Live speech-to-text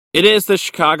It is the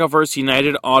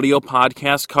ChicagoVerseUniteD audio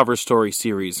podcast cover story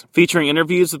series, featuring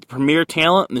interviews with the premier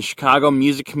talent in the Chicago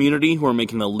music community who are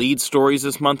making the lead stories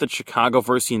this month at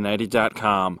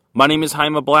ChicagoVerseUniteD.com. My name is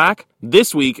Jaime Black.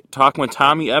 This week, talking with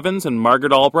Tommy Evans and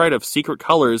Margaret Albright of Secret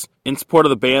Colors in support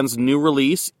of the band's new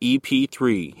release,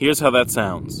 EP3. Here's how that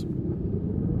sounds.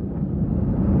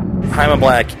 Jaime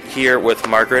Black here with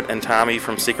Margaret and Tommy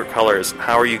from Secret Colors.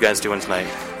 How are you guys doing tonight?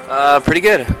 Pretty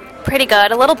good. Pretty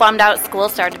good. A little bummed out school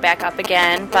started back up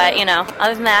again, but,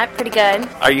 other than that, pretty good.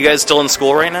 Are you guys still in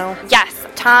school right now? Yes.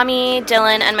 Tommy,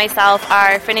 Dylan, and myself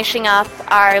are finishing up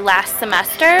our last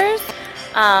semesters.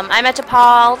 I'm at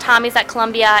DePaul, Tommy's at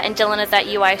Columbia, and Dylan is at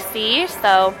UIC,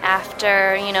 so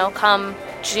after, come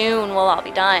June, we'll all be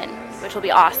done, which will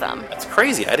be awesome. That's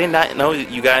crazy. I did not know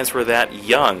that you guys were that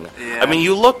young. Yeah. I mean,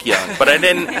 you look young, but I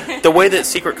didn't... The way that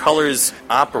Secret Colors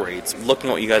operates, looking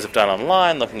at what you guys have done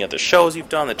online, looking at the shows you've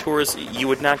done, the tours, you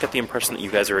would not get the impression that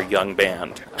you guys are a young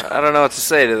band. I don't know what to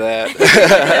say to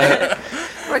that.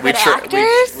 We're good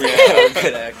actors? We're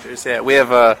good actors, yeah. We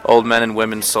have old men and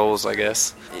women's souls, I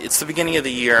guess. It's the beginning of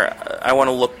the year. I want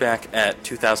to look back at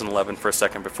 2011 for a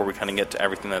second before we kind of get to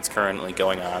everything that's currently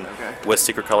going on with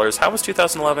Secret Colors. How was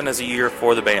 2011 as a year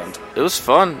for the band? It was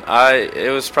fun.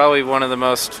 It was probably one of the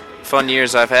most fun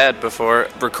years I've had before.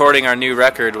 Recording our new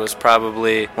record was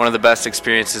probably one of the best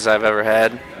experiences I've ever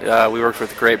had. We worked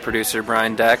with great producer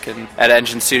Brian Deck and at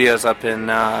Engine Studios up in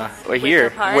Wicker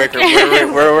Park.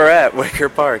 where we're at, Wicker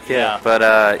Park. Yeah. But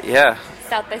yeah.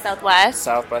 South by Southwest.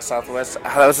 South by Southwest. Oh,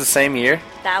 that was the same year?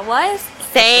 That was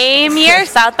same year,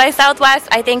 South by Southwest.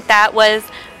 I think that was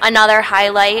another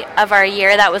highlight of our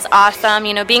year. That was awesome.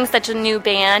 Being such a new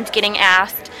band, getting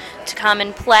asked to come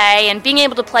and play and being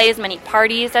able to play as many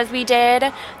parties as we did,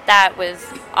 that was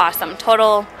awesome.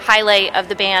 Total highlight of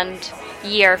the band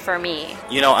year for me.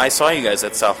 I saw you guys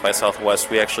at South by Southwest.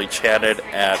 We actually chatted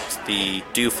at the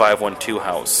Do 512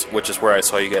 house, which is where I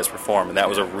saw you guys perform, and that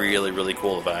was a really, really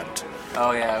cool event.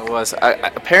 Oh, yeah, it was.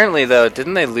 Apparently, though,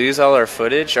 didn't they lose all our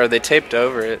footage? Or they taped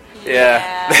over it?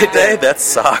 Yeah. They did? That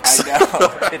sucks. I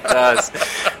know. It does.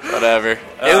 Whatever.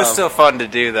 It was still fun to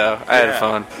do, though. I had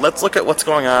fun. Let's look at what's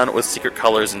going on with Secret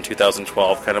Colors in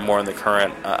 2012, kind of more in the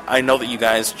current. I know that you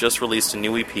guys just released a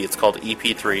new EP. It's called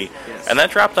EP3, and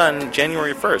that dropped on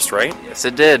January 1st, right? Yes,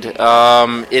 it did.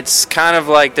 It's kind of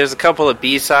like there's a couple of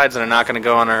B-sides that are not going to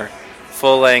go on our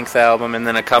full-length album, and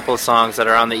then a couple of songs that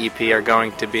are on the EP are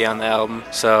going to be on the album.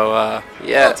 So,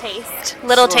 yeah.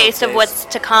 Little taste of what's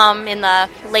to come in the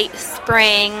late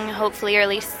spring, hopefully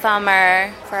early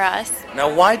summer for us.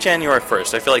 Now, why January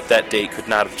 1st? I feel like that date could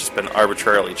not have just been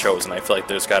arbitrarily chosen. I feel like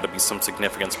there's got to be some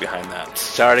significance behind that.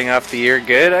 Starting off the year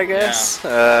good, I guess.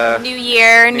 Yeah. New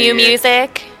year, new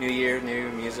music. New year, new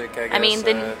music, I guess. I mean,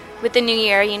 with the new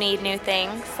year, you need new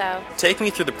things, so. Take me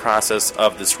through the process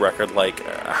of this record.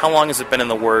 How long has it been in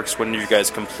the works? When did you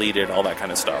guys complete it? All that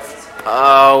kind of stuff.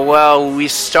 Well, we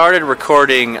started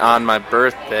recording on my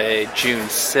birthday, June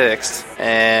 6th,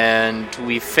 and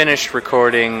we finished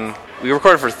recording. We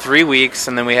recorded for 3 weeks,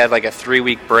 and then we had a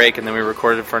 3-week break, and then we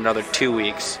recorded for another 2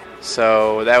 weeks.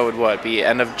 So that would be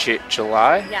end of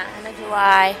July? Yeah, end of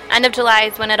July. End of July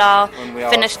is when it all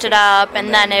finished it up,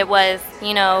 and then it was,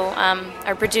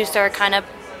 our producer kind of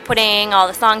putting all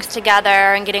the songs together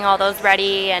and getting all those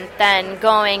ready, and then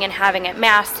going and having it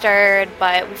mastered.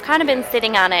 But we've kind of been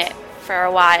sitting on it for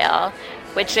a while,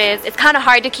 which is, it's kind of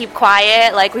hard to keep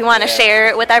quiet. We want to share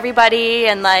it with everybody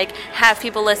and, have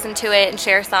people listen to it and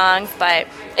share songs. But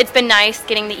it's been nice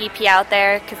getting the EP out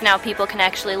there because now people can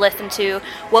actually listen to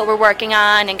what we're working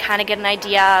on and kind of get an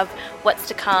idea of what's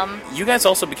to come. You guys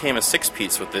also became a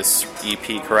 6-piece with this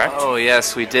EP, correct? Oh,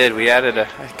 yes, we did. We added I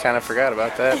kind of forgot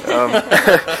about that.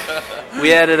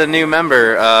 We added a new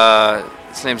member.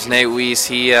 His name's Nate Weiss.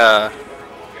 He's a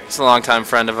longtime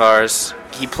friend of ours.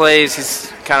 He's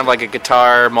kind of like a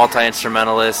guitar,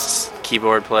 multi-instrumentalist,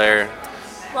 keyboard player.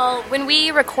 Well, when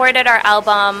we recorded our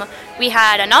album, we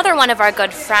had another one of our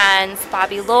good friends,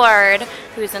 Bobby Lord,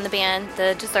 who's in the band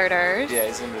The Deserters. Yeah,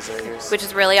 he's in Deserters. Which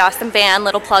is a really awesome band,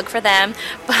 little plug for them.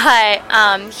 But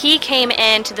he came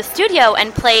into the studio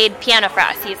and played piano for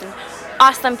us. He's an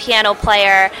awesome piano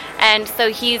player, and so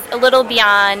he's a little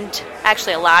beyond,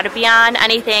 actually a lot beyond,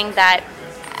 anything that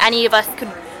any of us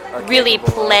could really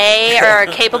play or are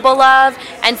capable of,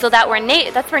 and so that's where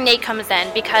Nate comes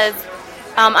in, because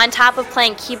on top of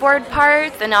playing keyboard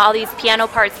parts and all these piano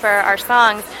parts for our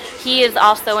songs, he is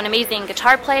also an amazing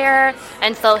guitar player,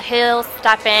 and so he'll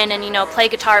step in and play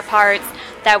guitar parts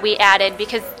that we added,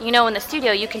 because in the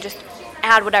studio you can just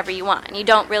add whatever you want. And you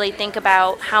don't really think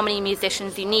about how many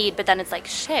musicians you need, but then it's like,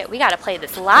 shit, we got to play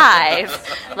this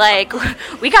live. Like,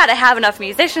 we got to have enough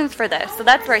musicians for this. So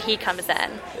that's where he comes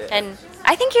in. And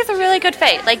I think he's a really good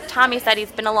fit. Like Tommy said,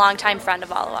 he's been a long-time friend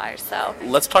of all of ours. So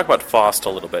let's talk about Faust a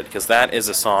little bit, because that is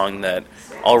a song that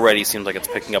already seems like it's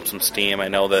picking up some steam. I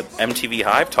know that MTV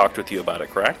Hive talked with you about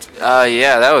it, correct?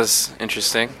 Yeah, that was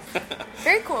interesting.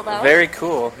 Very cool, though. Very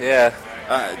cool, yeah.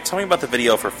 Tell me about the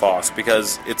video for Faust,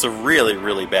 because it's a really,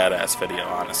 really badass video,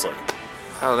 honestly.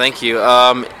 Oh, thank you.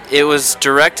 It was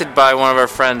directed by one of our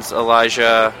friends,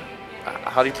 Elijah.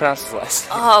 How do you pronounce his last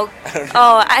name?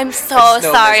 I'm so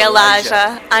sorry,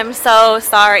 Elijah. I'm so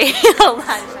sorry,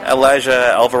 Elijah.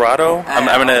 Elijah Alvarado? I'm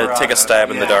going to take a stab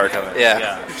in the dark on it.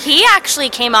 Yeah. He actually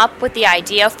came up with the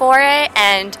idea for it,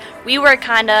 and we were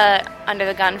kind of under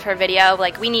the gun for video.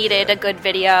 Like, we needed a good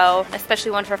video,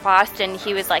 especially one for Faust, and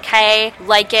he was like, hey,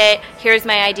 like it, here's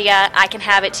my idea, I can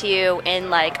have it to you in,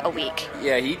 like, a week.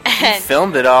 Yeah, he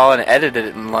filmed it all and edited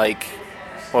it in, like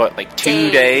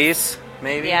 2 days,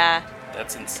 maybe? Yeah.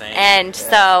 That's insane. And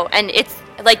and it's,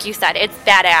 like you said, it's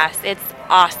badass. It's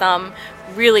awesome.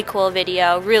 Really cool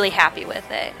video. Really happy with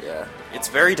it. Yeah. It's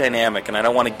very dynamic, and I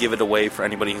don't want to give it away for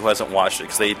anybody who hasn't watched it,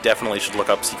 because they definitely should look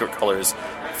up Secret Colors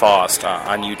Faust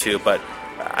on YouTube. But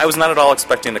I was not at all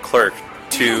expecting the clerk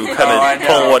to kind of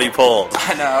pull what he pulled.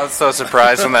 I know, I was so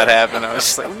surprised when that happened. I was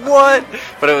just like, what?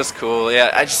 But it was cool,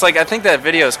 yeah. I think that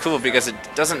video is cool because it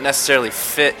doesn't necessarily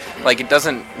fit, it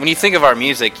doesn't, when you think of our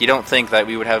music, you don't think that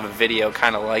we would have a video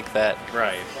kind of like that.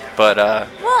 Right. But,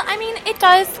 well, I mean, it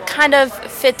does kind of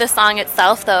fit the song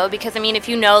itself, though, because, I mean, if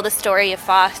you know the story of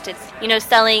Faust, it's,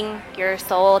 selling your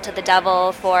soul to the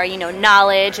devil for,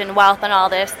 knowledge and wealth and all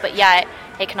this, but yet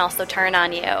it can also turn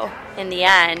on you in the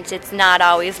end. It's not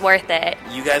always worth it.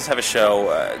 You guys have a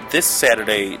show this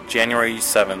Saturday, January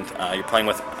 7th. You're playing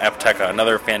with Apteca,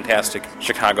 another fantastic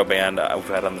Chicago band we've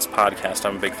had on this podcast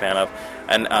I'm a big fan of.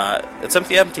 And it's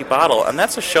Empty Bottle, and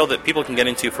that's a show that people can get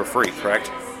into for free, correct?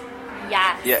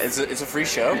 Yeah. Yeah, it's a free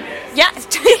show? Yeah. You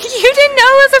didn't know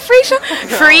it was a free show?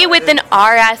 No. Free with an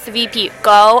RSVP.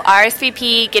 Go,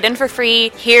 RSVP, get in for free,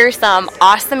 hear some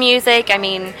awesome music. I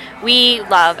mean, we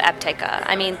love Apteca.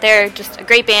 I mean, they're just a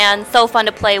great band, so fun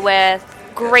to play with,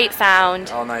 great sound.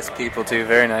 All nice people, too.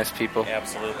 Very nice people.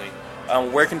 Absolutely.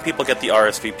 Where can people get the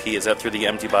RSVP? Is that through the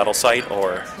Empty Bottle site,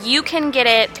 or? You can get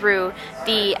it through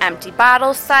the Empty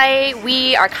Bottle site.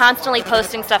 We are constantly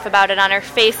posting stuff about it on our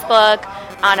Facebook,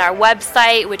 on our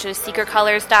website, which is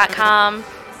secretcolors.com.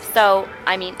 So,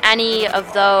 I mean, any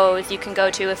of those you can go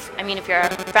to. If you're a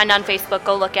friend on Facebook,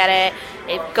 go look at it.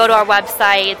 Go to our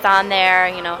website. It's on there,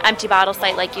 Empty Bottle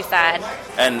site, like you said.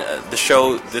 And the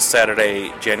show this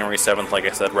Saturday, January 7th, like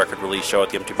I said, record release show at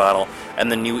the Empty Bottle. And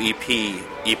the new EP,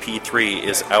 EP3,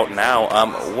 is out now.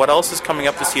 What else is coming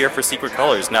up this year for Secret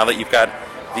Colors? Now that you've got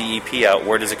the EP out,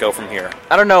 where does it go from here?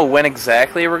 I don't know when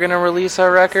exactly we're going to release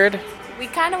our record. We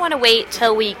kind of want to wait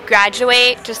till we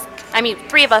graduate.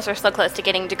 3 of us are so close to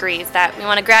getting degrees that we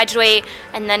want to graduate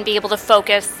and then be able to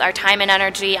focus our time and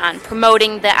energy on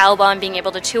promoting the album, being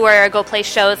able to tour, go play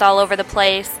shows all over the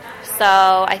place. So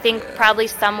I think probably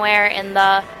somewhere in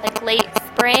the late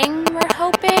spring, we're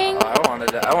hoping.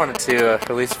 I wanted to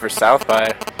release for South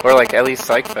by, or at least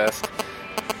Psych Fest.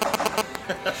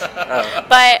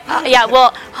 But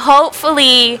well,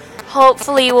 hopefully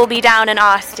we'll be down in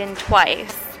Austin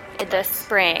twice this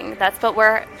spring. That's what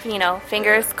we're,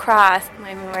 fingers crossed.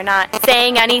 I mean, we're not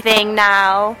saying anything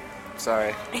now.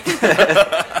 Sorry.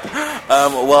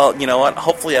 Well, you know what?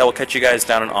 Hopefully I will catch you guys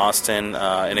down in Austin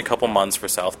in a couple months for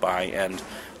South by, and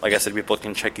like I said, people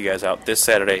can check you guys out this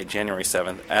Saturday, January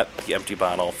 7th, at the Empty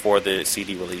Bottle for the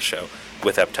CD release show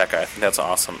with Apteca. I think that's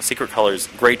awesome. Secret Colors,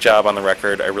 great job on the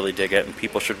record. I really dig it, and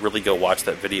people should really go watch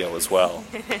that video as well.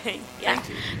 Yeah.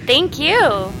 Thank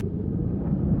you.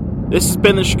 This has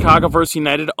been the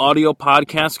ChicagoVerseUniteD audio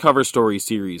podcast cover story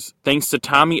series. Thanks to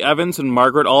Tommy Evans and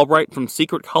Margaret Albright from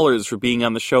Secret Colors for being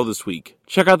on the show this week.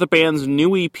 Check out the band's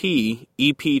new EP,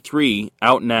 EP3,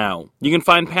 out now. You can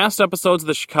find past episodes of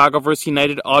the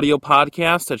ChicagoVerseUniteD audio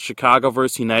podcast at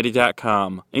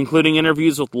ChicagoVerseUniteD.com, including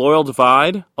interviews with Loyal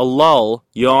Divide, A Lull,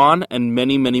 Yawn, and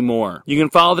many, many more. You can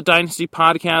follow the Dynasty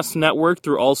Podcast Network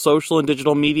through all social and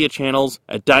digital media channels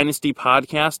at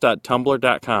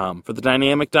dynastypodcast.tumblr.com. For the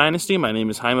Dynamic Dynasty, my name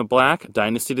is Jaime Black,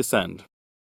 Dynasty Descend.